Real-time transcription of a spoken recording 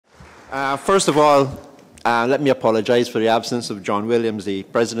First of all, let me apologize for the absence of John Williams, the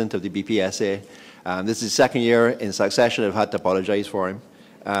president of the BPSA. This is the second year in succession I've had to apologize for him.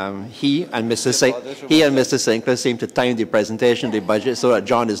 He and Mr. Sinclair seem to time the presentation of the budget so that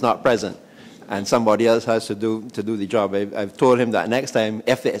John is not present and somebody else has to do the job. I've told him that next time,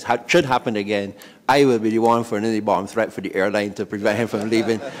 if it should happen again, I will be the one for an any bomb threat for the airline to prevent him from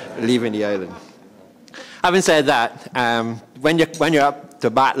leaving the island. Having said that, when you're up to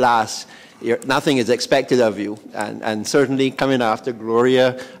bat last, nothing is expected of you, and certainly coming after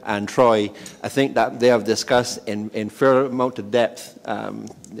Gloria and Troy, I think that they have discussed in fair amount of depth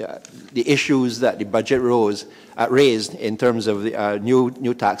the issues that the budget raised in terms of the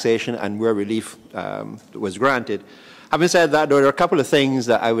new taxation and where relief was granted. Having said that, there are a couple of things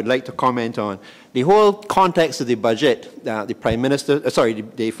that I would like to comment on. The whole context of the budget, the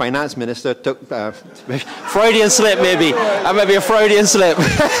the finance minister took Freudian slip, maybe. That might be a Freudian slip.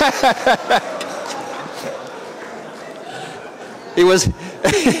 He was.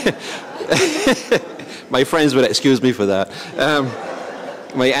 My friends would excuse me for that.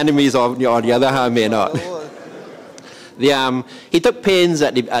 My enemies, on the other hand, may not. He took pains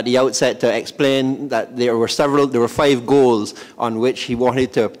at the outset to explain that there were 5 goals on which he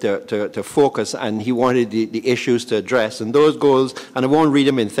wanted to focus, and he wanted the issues to address. And those goals, and I won't read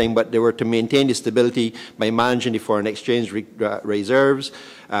them in thing, but they were to maintain the stability by managing the foreign exchange reserves,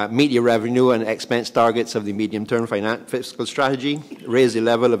 meet the revenue and expense targets of the medium-term fiscal strategy, raise the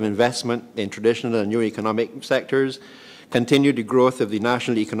level of investment in traditional and new economic sectors, continue the growth of the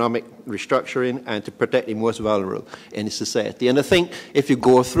national economic restructuring, and to protect the most vulnerable in society. And I think if you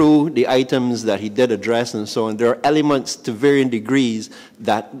go through the items that he did address and so on, there are elements to varying degrees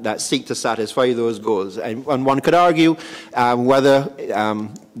that seek to satisfy those goals. And one could argue whether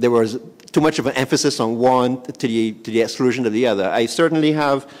there was too much of an emphasis on one to the exclusion of the other. I certainly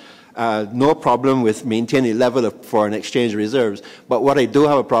have no problem with maintaining a level of foreign exchange reserves, but what I do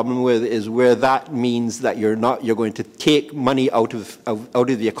have a problem with is where that means that you're going to take money out of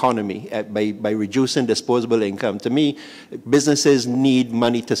the economy by reducing disposable income. To me, businesses need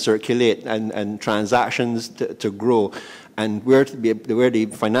money to circulate and transactions to grow. And where the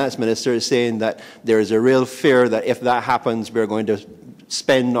finance minister is saying that there is a real fear that if that happens, we're going to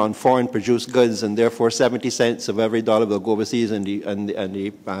spend on foreign produced goods, and therefore 70 cents of every dollar will go overseas, and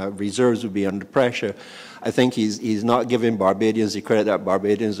the reserves will be under pressure. I think he's not giving Barbadians the credit that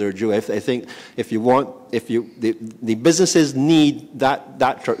Barbadians are due. I think the businesses need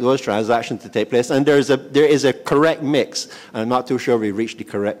those transactions to take place, and there is a correct mix. I'm not too sure we've reached the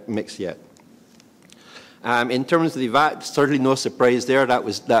correct mix yet. In terms of the VAT, certainly no surprise there. That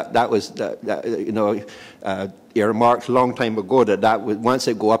was earmarked a long time ago that once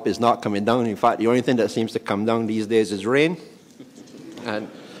it go up is not coming down. In fact, the only thing that seems to come down these days is rain, and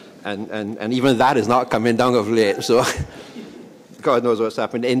even that is not coming down of late. So God knows what's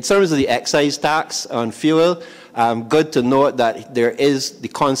happened. In terms of the excise tax on fuel, good to note that there is the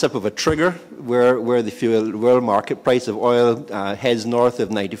concept of a trigger where the fuel world market price of oil heads north of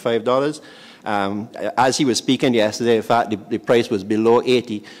 $95. As he was speaking yesterday, in fact, the price was below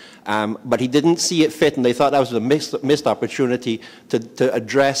 80. But he didn't see it fit, and they thought that was a missed opportunity to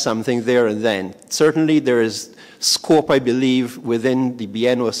address something there and then. Certainly there is scope, I believe, within the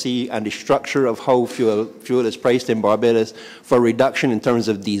BNOC and the structure of how fuel is priced in Barbados for reduction in terms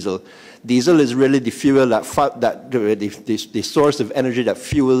of diesel. Diesel is really the fuel the source of energy that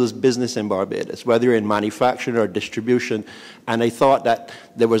fuels business in Barbados, whether in manufacturing or distribution. And I thought that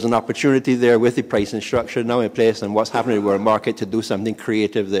there was an opportunity there with the pricing structure now in place and what's happening in the world market to do something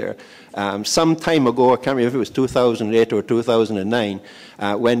creative there. Some time ago, I can't remember if it was 2008 or 2009,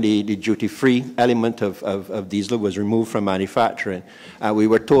 when the duty-free element of diesel was removed from manufacturing. We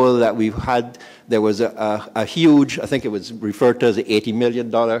were told that there was a huge, I think it was referred to as an $80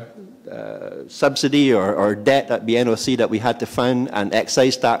 million subsidy or debt at BNOC that we had to fund, and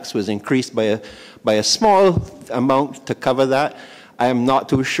excise tax was increased by a small amount to cover that. I am not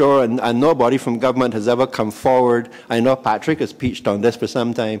too sure, and nobody from government has ever come forward. I know Patrick has preached on this for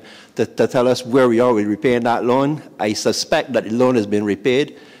some time to tell us where we are with repaying that loan. I suspect that the loan has been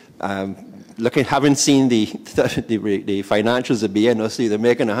repaid. Having seen the financials of BNOC, they're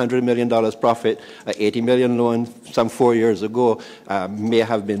making $100 million profit, an $80 million loan some 4 years ago may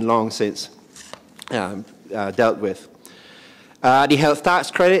have been long since dealt with. The health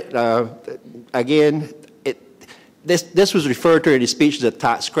tax credit, again, this was referred to in the speech as a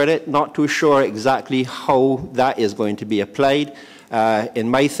tax credit. Not too sure exactly how that is going to be applied. In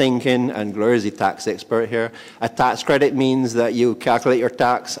my thinking, and Gloria is the tax expert here, a tax credit means that you calculate your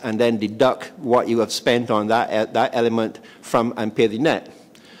tax and then deduct what you have spent on that element from and pay the net.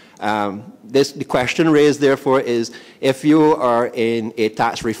 The question raised, therefore, is if you are in a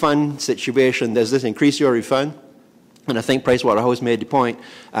tax refund situation, does this increase your refund? And I think Pricewaterhouse made the point,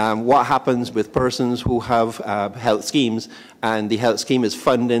 what happens with persons who have health schemes and the health scheme is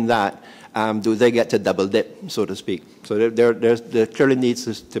funding that? Do they get to double dip, so to speak? So there clearly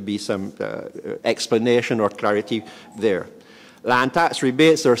needs to be some explanation or clarity there. Land tax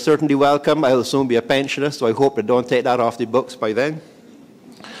rebates are certainly welcome. I'll soon be a pensioner, so I hope they don't take that off the books by then.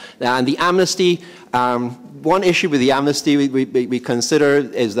 And the amnesty, one issue with the amnesty we consider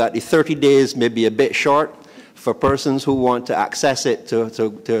is that the 30 days may be a bit short for persons who want to access it to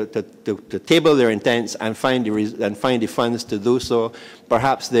table their intents and find the funds to do so.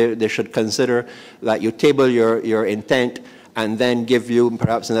 Perhaps they should consider that you table your intent and then give you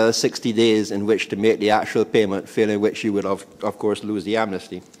perhaps another 60 days in which to make the actual payment, failing which you would, of course, lose the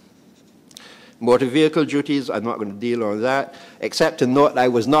amnesty. Motor vehicle duties, I'm not going to deal on that, except to note I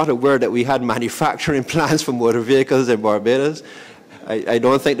was not aware that we had manufacturing plants for motor vehicles in Barbados. I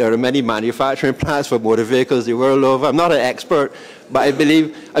don't think there are many manufacturing plants for motor vehicles the world over. I'm not an expert, but I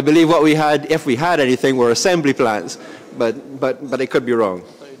believe what we had, if we had anything, were assembly plants. But I could be wrong.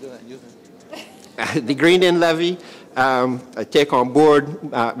 The Green-in levy, I take on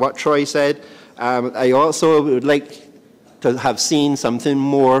board what Troy said. I also would like to have seen something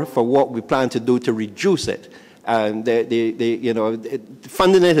more for what we plan to do to reduce it. And you know,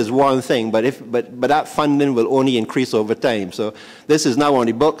 funding it is one thing, but that funding will only increase over time. So this is now on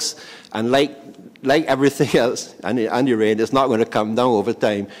the books, and like everything else, and the rate, it's not going to come down over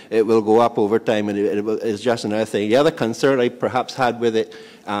time. It will go up over time, and it's just another thing. The other concern I perhaps had with it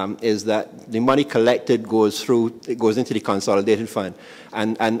is that the money collected goes into the consolidated fund,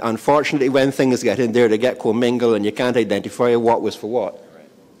 and unfortunately, when things get in there, they get commingled, and you can't identify what was for what.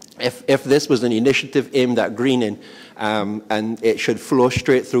 If this was an initiative aimed at greening, and it should flow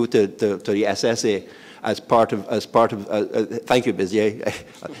straight through to the SSA as part of thank you, Cozier.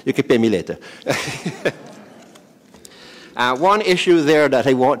 You can pay me later. One issue there that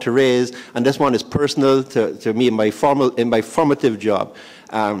I want to raise, and this one is personal to me in my formative job.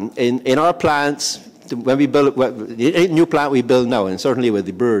 In our plants, when we build the new plant we build now, and certainly with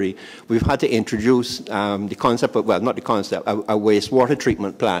the brewery, we've had to introduce the concept of, well, not the concept, a wastewater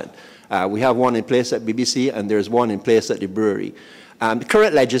treatment plant. We have one in place at BBC, and there's one in place at the brewery. The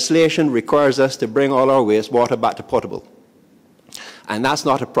current legislation requires us to bring all our wastewater back to potable. And that's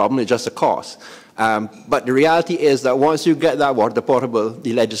not a problem, it's just a cost. But the reality is that once you get that water to potable,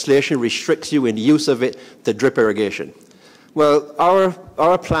 the legislation restricts you in the use of it to drip irrigation. Well,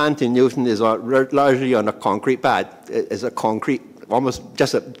 our plant in Newton is largely on a concrete pad. It's a concrete, almost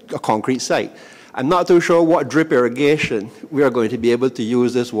just a concrete site. I'm not too sure what drip irrigation we are going to be able to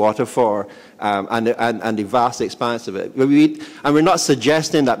use this water for, and the vast expanse of it. And we're not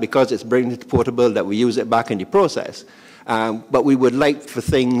suggesting that because it's bringing it potable that we use it back in the process. But we would like for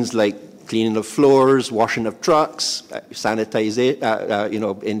things like cleaning of floors, washing of trucks, sanitizing, you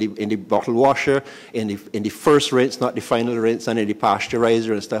know, in the bottle washer, in the first rinse, not the final rinse, and in the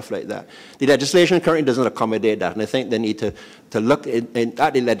pasteurizer and stuff like that. The legislation currently doesn't accommodate that, and I think they need to look at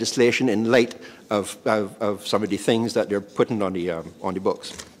the legislation in light of some of the things that they're putting on the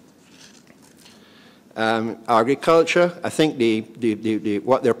books. Agriculture, I think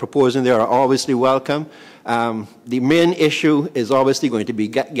what they're proposing there are obviously welcome. The main issue is obviously going to be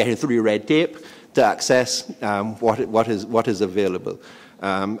getting through the red tape to access what is available.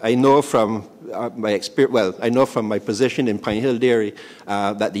 I know from my experience, well, I know from my position in Pine Hill Dairy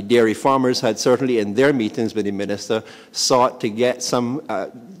that the dairy farmers had certainly in their meetings with the minister sought to get some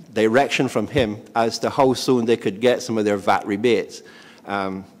direction from him as to how soon they could get some of their VAT rebates.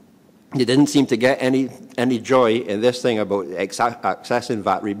 They didn't seem to get any joy in this thing about accessing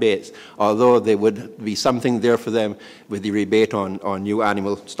VAT rebates, although there would be something there for them with the rebate on new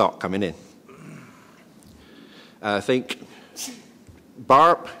animal stock coming in. I think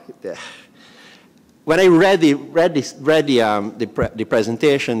BARP. When I read the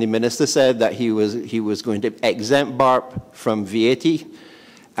presentation, the minister said that he was going to exempt BARP from VAT.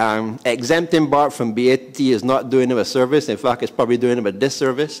 Exempting BARP from VAT is not doing him a service. In fact, it's probably doing him a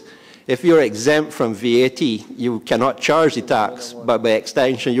disservice. If you're exempt from VAT, you cannot charge the tax, but by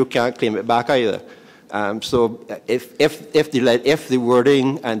extension, you can't claim it back either. So if the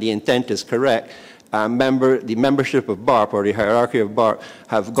wording and the intent is correct, the membership of BARP or the hierarchy of BARP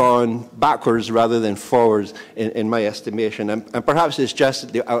have gone backwards rather than forwards in my estimation. And perhaps it's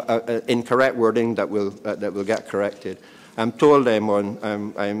just the incorrect wording that will get corrected. I'm told I have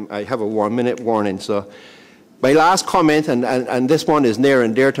a 1-minute warning, so My last comment, and this one is near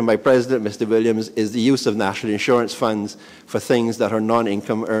and dear to my president, Mr. Williams, is the use of national insurance funds for things that are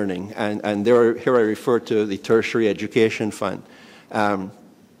non-income earning. And here I refer to the tertiary education fund. And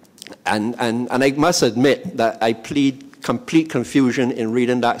I must admit that I plead complete confusion in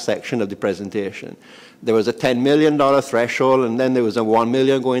reading that section of the presentation. There was a $10 million threshold, and then there was a $1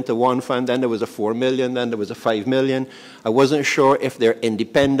 million going to one fund, then there was a $4 million, then there was a $5 million. I wasn't sure if they're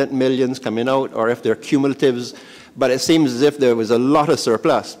independent millions coming out or if they're cumulatives, but it seems as if there was a lot of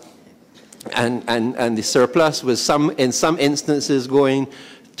surplus. And the surplus was in some instances going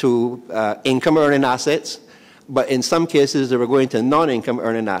to income earning assets, but in some cases they were going to non-income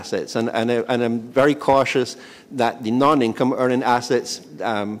earning assets. And I'm very cautious that the non-income earning assets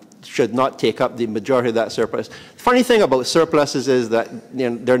should not take up the majority of that surplus. The funny thing about surpluses is that, you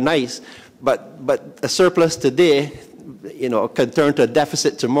know, they're nice, but a surplus today, you know, can turn to a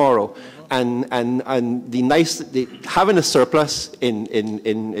deficit tomorrow. And having a surplus in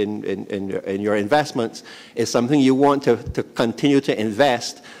your investments is something you want to continue to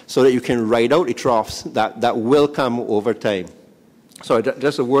invest so that you can ride out the troughs that will come over time. So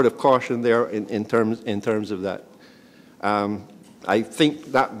just a word of caution there in terms of that. I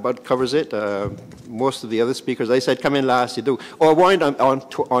think that about covers it. Most of the other speakers, I said, come in last, you do. Oh,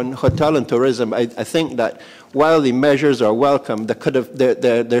 on hotel and tourism, I think that while the measures are welcome,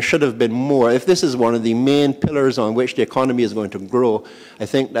 there should have been more. If this is one of the main pillars on which the economy is going to grow, I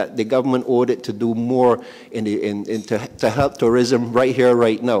think that the government owed it to do more to help tourism right here,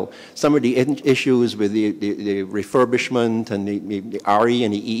 right now. Some of the issues with the refurbishment and the RE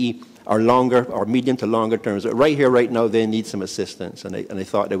and the EE are longer or medium to longer terms. But right here, right now, they need some assistance, and I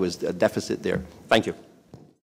thought there was a deficit there. Thank you.